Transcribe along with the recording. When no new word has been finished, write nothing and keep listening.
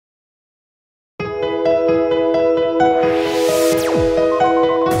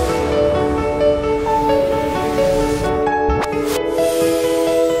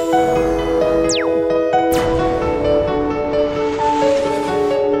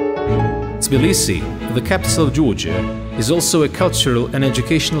Tbilisi, the capital of Georgia, is also a cultural and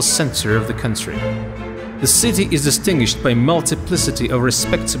educational center of the country. The city is distinguished by a multiplicity of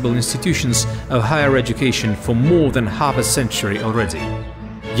respectable institutions of higher education for more than half a century already.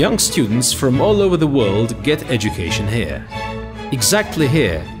 Young students from all over the world get education here. Exactly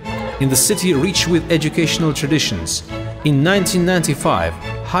here, in the city rich with educational traditions, in 1995,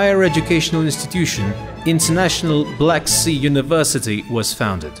 higher educational institution International Black Sea University was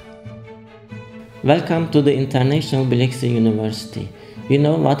founded. Welcome to the International Black Sea University. We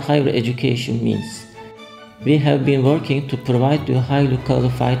know what higher education means. We have been working to provide you highly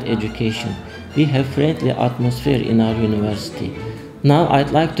qualified education. We have friendly atmosphere in our university. Now I'd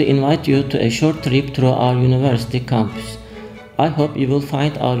like to invite you to a short trip through our university campus. I hope you will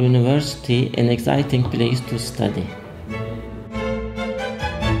find our university an exciting place to study.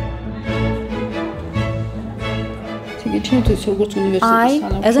 I,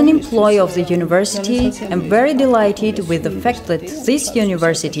 as an employee of the university, am very delighted with the fact that this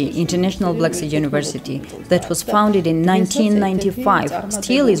university, International Black Sea University, that was founded in 1995,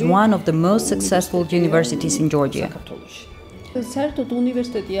 still is one of the most successful universities in Georgia.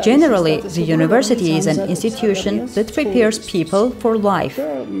 Generally, the university is an institution that prepares people for life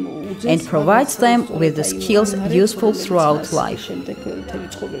and provides them with the skills useful throughout life.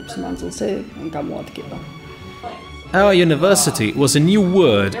 Our university was a new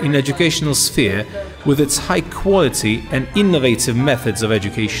word in educational sphere with its high quality and innovative methods of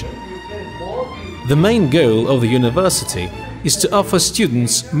education. The main goal of the university is to offer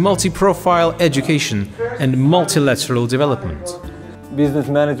students multi-profile education and multilateral development. Business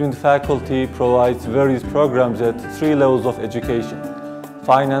management faculty provides various programs at 3 levels of education: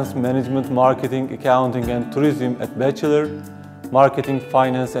 finance, management, marketing, accounting and tourism at bachelor, marketing,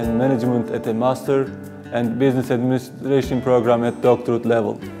 finance and management at a master, and business administration program at doctorate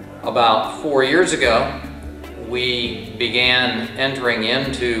level. About 4 years ago, we began entering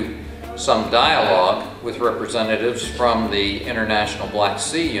into some dialogue with representatives from the International Black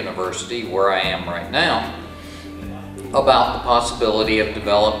Sea University, where I am right now, about the possibility of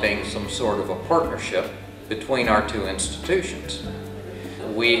developing some sort of a partnership between our two institutions.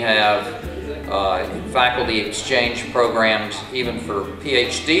 We have faculty exchange programs even for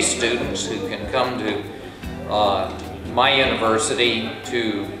PhD students who can come to my university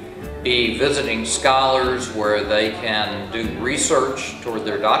to be visiting scholars where they can do research toward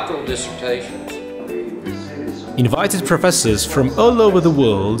their doctoral dissertations. Invited professors from all over the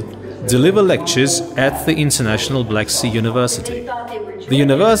world deliver lectures at the International Black Sea University. The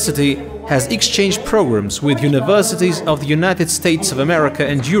university has exchange programs with universities of the United States of America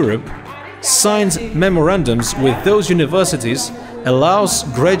and Europe, signs memorandums with those universities, allows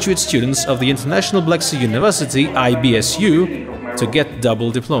graduate students of the International Black Sea University, IBSU, to get double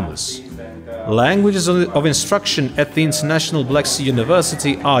diplomas. Languages of instruction at the International Black Sea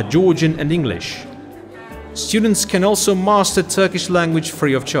University are Georgian and English. Students can also master Turkish language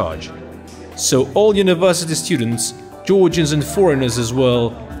free of charge. So all university students, Georgians and foreigners as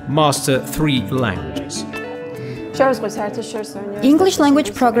well, master 3 languages. English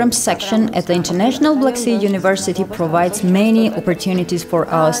language programs section at the International Black Sea University provides many opportunities for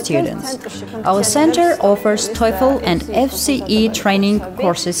our students. Our center offers TOEFL and FCE training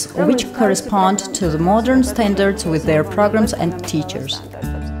courses which correspond to the modern standards with their programs and teachers.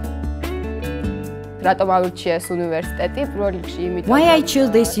 Why I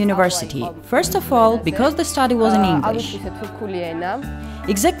chose this university? First of all, because the study was in English.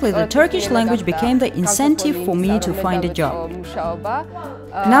 Exactly, the Turkish language became the incentive for me to find a job.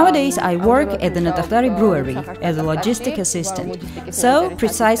 Nowadays, I work at the Nataftari Brewery as a logistic assistant. So,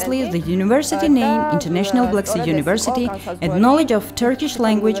 precisely, the university name, International Black Sea University, and knowledge of Turkish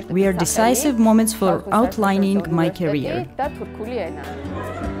language were decisive moments for outlining my career.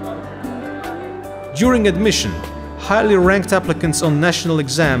 During admission, highly ranked applicants on national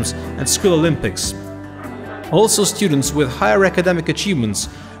exams and school Olympics, also students with higher academic achievements,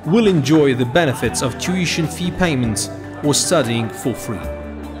 will enjoy the benefits of tuition fee payments or studying for free.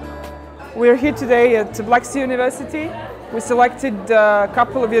 We're here today at Black Sea University. We selected a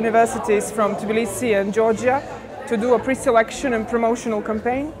couple of universities from Tbilisi and Georgia to do a pre-selection and promotional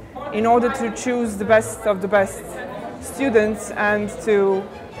campaign in order to choose the best of the best students and to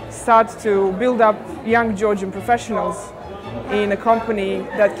start to build up young Georgian professionals in a company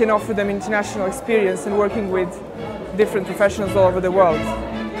that can offer them international experience and working with different professionals all over the world.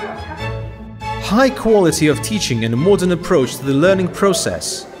 High quality of teaching and a modern approach to the learning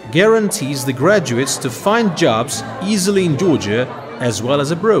process guarantees the graduates to find jobs easily in Georgia as well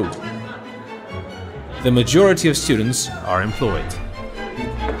as abroad. The majority of students are employed.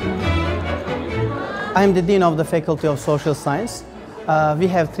 I'm the Dean of the Faculty of Social Science. We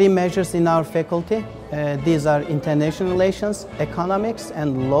have three majors in our faculty. These are international relations, economics,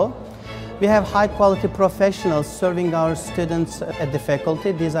 and law. We have high-quality professionals serving our students at the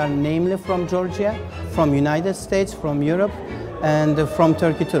faculty. These are namely from Georgia, from United States, from Europe, and from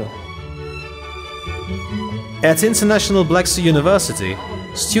Turkey too. At International Black Sea University,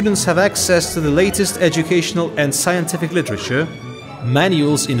 students have access to the latest educational and scientific literature,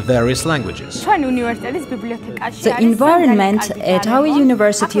 manuals in various languages. The environment at our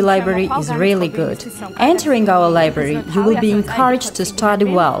university library is really good. Entering our library, you will be encouraged to study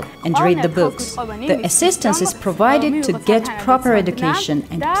well and read the books. The assistance is provided to get proper education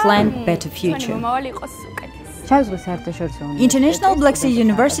and plan better future. International Black Sea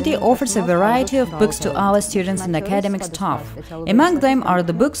University offers a variety of books to our students and academic staff. Among them are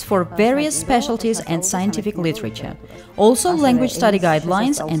the books for various specialties and scientific literature. Also language study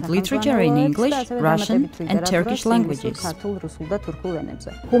guidelines and literature in English, Russian and Turkish languages.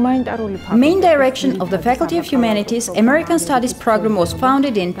 Main direction of the Faculty of Humanities American Studies program was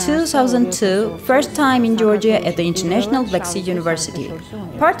founded in 2002, first time in Georgia at the International Black Sea University.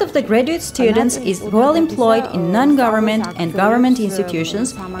 Part of the graduate students is well employed in non-government and government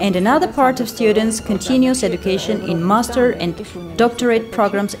institutions, and another part of students continues education in master and doctorate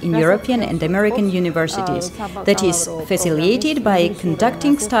programs in European and American universities, that is, facilitated by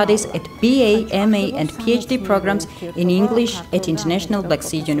conducting studies at BA, MA and PhD programs in English at International Black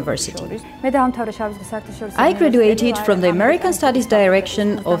Sea University. I graduated from the American Studies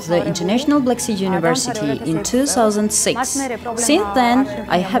direction of the International Black Sea University in 2006. Since then,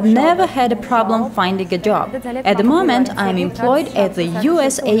 I have never had a problem finding a job. At the moment, I am employed at the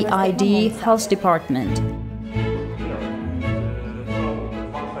USAID Health Department.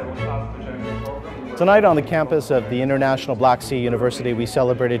 Tonight on the campus of the International Black Sea University, we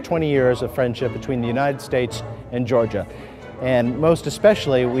celebrated 20 years of friendship between the United States and Georgia. And most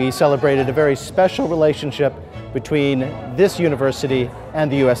especially, we celebrated a very special relationship between this university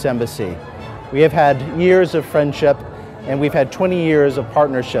and the U.S. Embassy. We have had years of friendship, and we've had 20 years of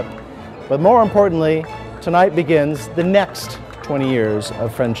partnership. But more importantly, tonight begins the next 20 years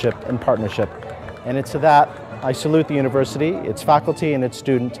of friendship and partnership. And it's to that I salute the university, its faculty and its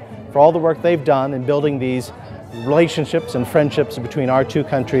students for all the work they've done in building these relationships and friendships between our two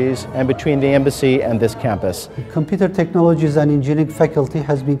countries and between the embassy and this campus. The Computer Technologies and Engineering faculty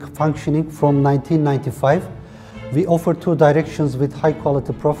has been functioning from 1995. We offer two directions with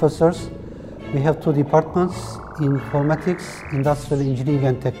high-quality professors. We have two departments, informatics, industrial engineering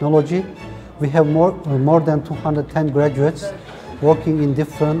and technology. We have more than 210 graduates working in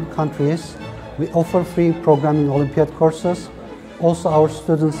different countries. We offer free programming Olympiad courses. Also, our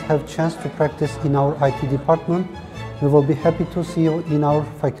students have chance to practice in our IT department. We will be happy to see you in our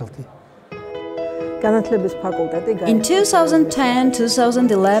faculty. In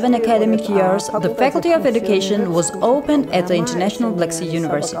 2010-2011 academic years, the Faculty of Education was opened at the International Black Sea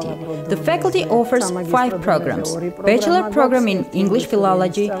University. The faculty offers 5 programs: Bachelor program in English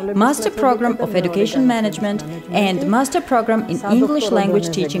Philology, Master program of Education Management, and Master program in English Language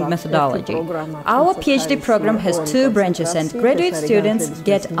Teaching Methodology. Our PhD program has 2 branches, and graduate students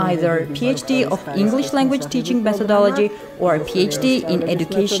get either PhD of English Language Teaching Methodology or PhD in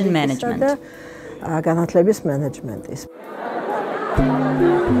Education Management.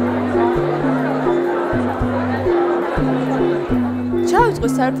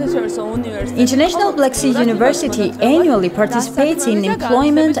 International Black Sea University annually participates in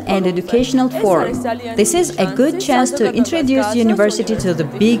employment and educational forum. This is a good chance to introduce the university to the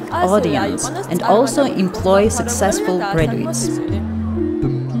big audience and also employ successful graduates.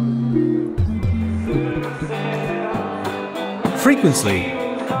 Frequently,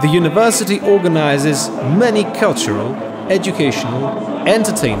 the university organizes many cultural, educational,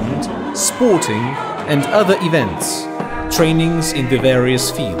 entertainment, sporting and other events, trainings in the various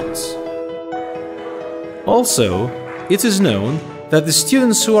fields. Also, it is known that the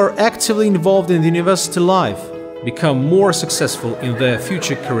students who are actively involved in the university life become more successful in their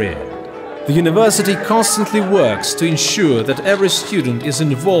future career. The university constantly works to ensure that every student is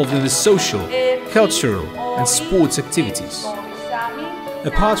involved in the social, cultural and sports activities.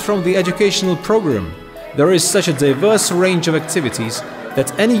 Apart from the educational program, there is such a diverse range of activities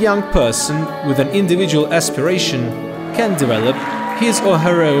that any young person with an individual aspiration can develop his or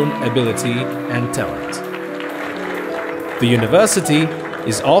her own ability and talent. The university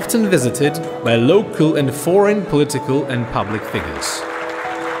is often visited by local and foreign political and public figures.